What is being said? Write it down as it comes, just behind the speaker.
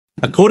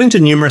According to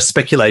numerous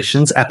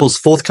speculations, Apple's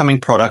forthcoming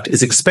product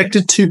is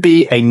expected to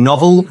be a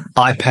novel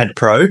iPad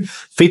Pro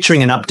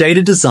featuring an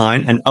updated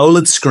design, an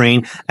OLED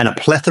screen, and a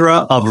plethora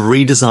of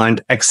redesigned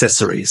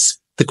accessories.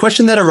 The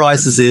question that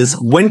arises is,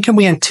 when can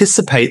we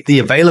anticipate the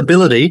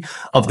availability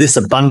of this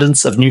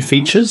abundance of new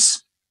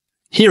features?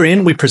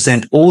 Herein, we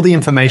present all the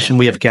information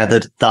we have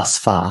gathered thus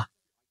far.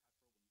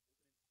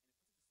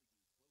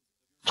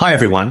 Hi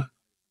everyone.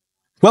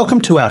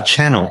 Welcome to our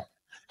channel.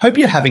 Hope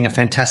you're having a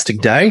fantastic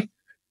day.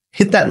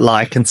 Hit that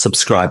like and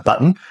subscribe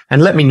button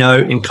and let me know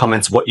in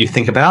comments what you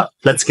think about.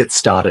 Let's get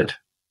started.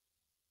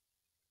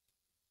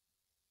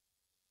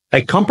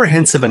 A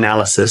comprehensive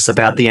analysis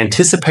about the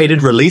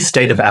anticipated release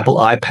date of Apple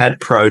iPad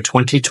Pro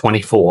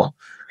 2024.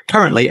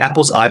 Currently,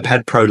 Apple's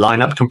iPad Pro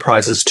lineup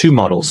comprises two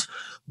models,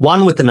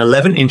 one with an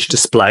 11-inch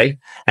display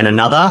and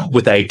another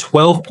with a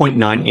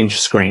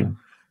 12.9-inch screen.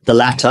 The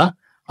latter,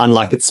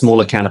 unlike its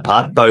smaller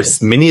counterpart,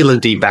 boasts mini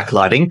LED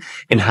backlighting,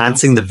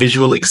 enhancing the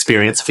visual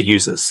experience for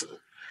users.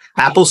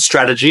 Apple's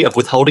strategy of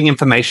withholding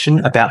information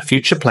about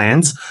future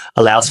plans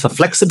allows for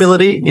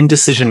flexibility in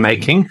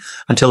decision-making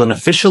until an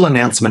official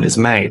announcement is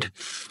made.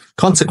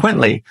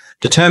 Consequently,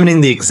 determining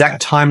the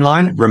exact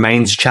timeline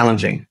remains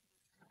challenging.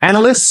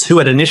 Analysts who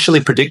had initially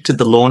predicted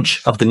the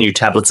launch of the new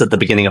tablets at the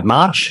beginning of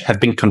March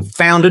have been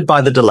confounded by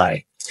the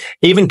delay.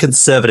 Even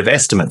conservative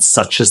estimates,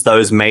 such as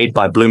those made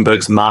by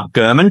Bloomberg's Mark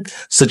Gurman,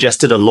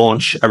 suggested a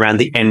launch around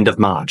the end of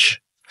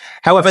March.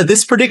 However,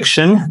 this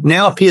prediction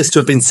now appears to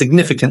have been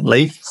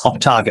significantly off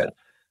target.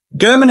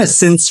 Gurman has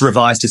since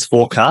revised his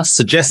forecast,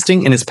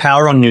 suggesting in his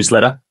Power On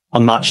newsletter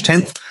on March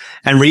 10th,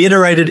 and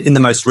reiterated in the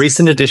most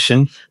recent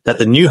edition that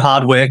the new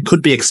hardware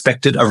could be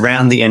expected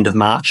around the end of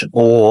March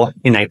or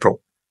in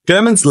April.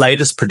 Gurman's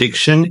latest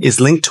prediction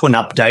is linked to an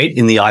update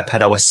in the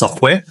iPadOS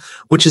software,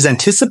 which is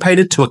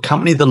anticipated to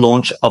accompany the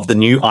launch of the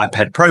new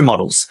iPad Pro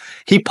models.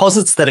 He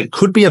posits that it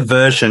could be a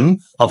version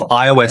of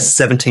iOS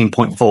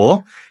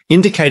 17.4,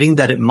 indicating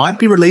that it might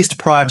be released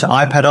prior to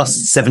iPadOS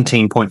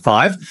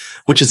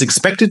 17.5, which is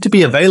expected to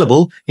be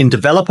available in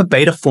developer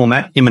beta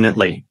format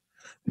imminently.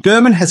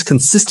 Gurman has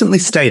consistently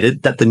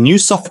stated that the new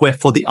software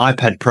for the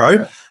iPad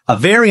Pro, a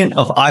variant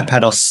of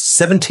iPadOS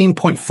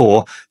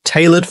 17.4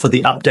 tailored for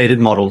the updated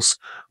models,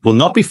 will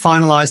not be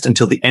finalized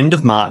until the end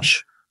of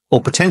March,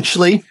 or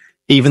potentially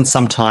even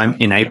sometime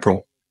in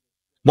April.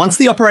 Once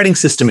the operating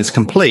system is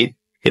complete,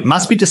 it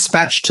must be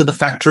dispatched to the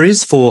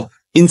factories for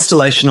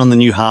installation on the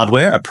new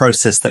hardware, a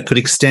process that could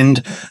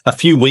extend a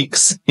few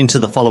weeks into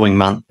the following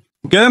month.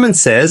 Gurman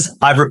says,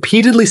 "I've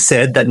repeatedly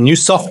said that new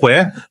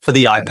software for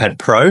the iPad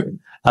Pro,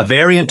 a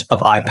variant of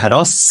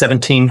iPadOS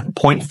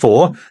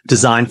 17.4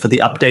 designed for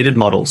the updated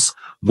models,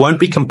 won't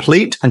be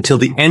complete until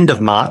the end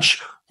of March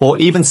or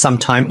even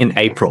sometime in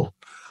April.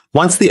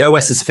 Once the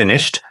OS is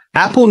finished,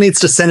 Apple needs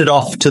to send it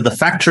off to the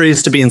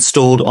factories to be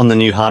installed on the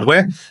new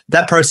hardware.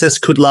 That process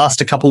could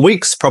last a couple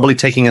weeks, probably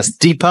taking us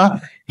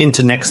deeper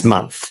into next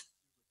month."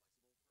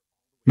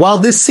 While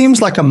this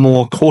seems like a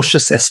more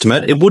cautious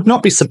estimate, it would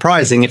not be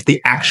surprising if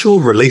the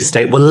actual release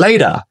date were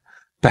later,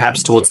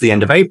 perhaps towards the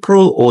end of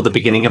April or the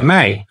beginning of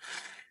May.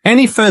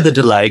 Any further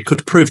delay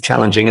could prove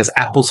challenging, as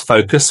Apple's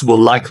focus will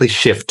likely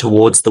shift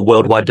towards the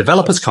Worldwide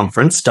Developers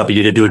Conference,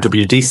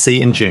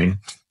 WWDC, in June.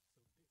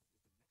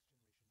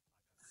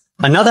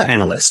 Another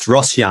analyst,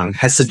 Ross Young,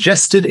 has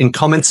suggested in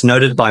comments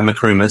noted by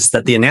McRumors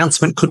that the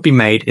announcement could be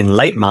made in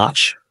late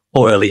March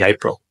or early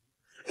April.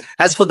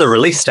 As for the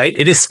release date,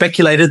 it is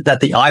speculated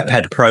that the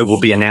iPad Pro will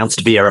be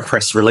announced via a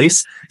press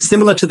release,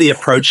 similar to the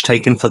approach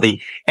taken for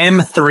the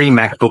M3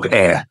 MacBook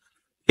Air.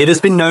 It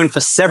has been known for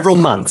several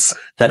months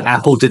that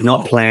Apple did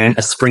not plan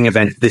a spring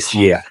event this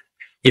year.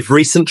 If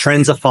recent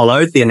trends are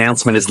followed, the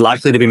announcement is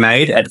likely to be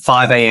made at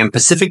 5 a.m.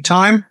 Pacific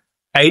Time,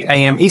 8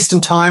 a.m.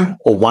 Eastern Time,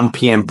 or 1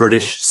 p.m.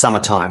 British Summer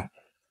Time.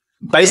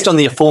 Based on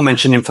the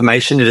aforementioned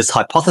information, it is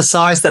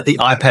hypothesized that the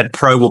iPad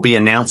Pro will be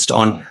announced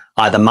on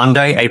either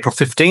Monday, April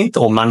 15th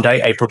or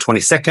Monday, April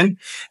 22nd,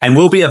 and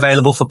will be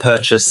available for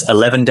purchase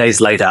 11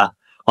 days later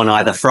on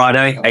either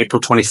Friday,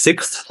 April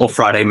 26th or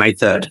Friday, May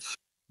 3rd.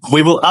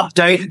 We will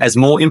update as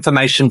more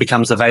information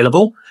becomes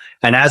available,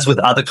 and as with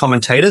other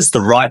commentators,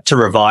 the right to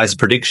revise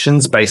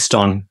predictions based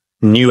on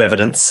new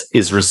evidence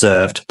is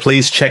reserved.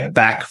 Please check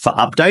back for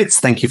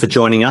updates. Thank you for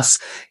joining us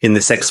in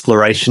this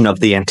exploration of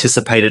the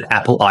anticipated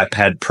Apple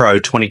iPad Pro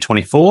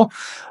 2024.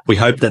 We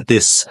hope that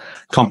this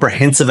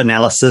comprehensive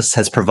analysis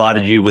has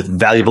provided you with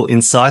valuable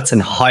insights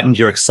and heightened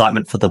your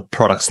excitement for the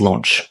product's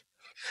launch.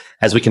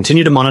 As we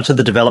continue to monitor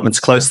the developments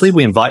closely,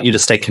 we invite you to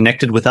stay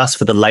connected with us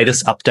for the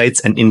latest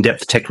updates and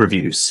in-depth tech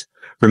reviews.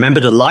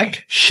 Remember to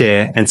like,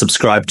 share, and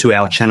subscribe to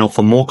our channel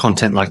for more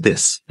content like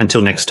this.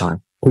 Until next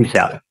time, peace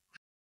out.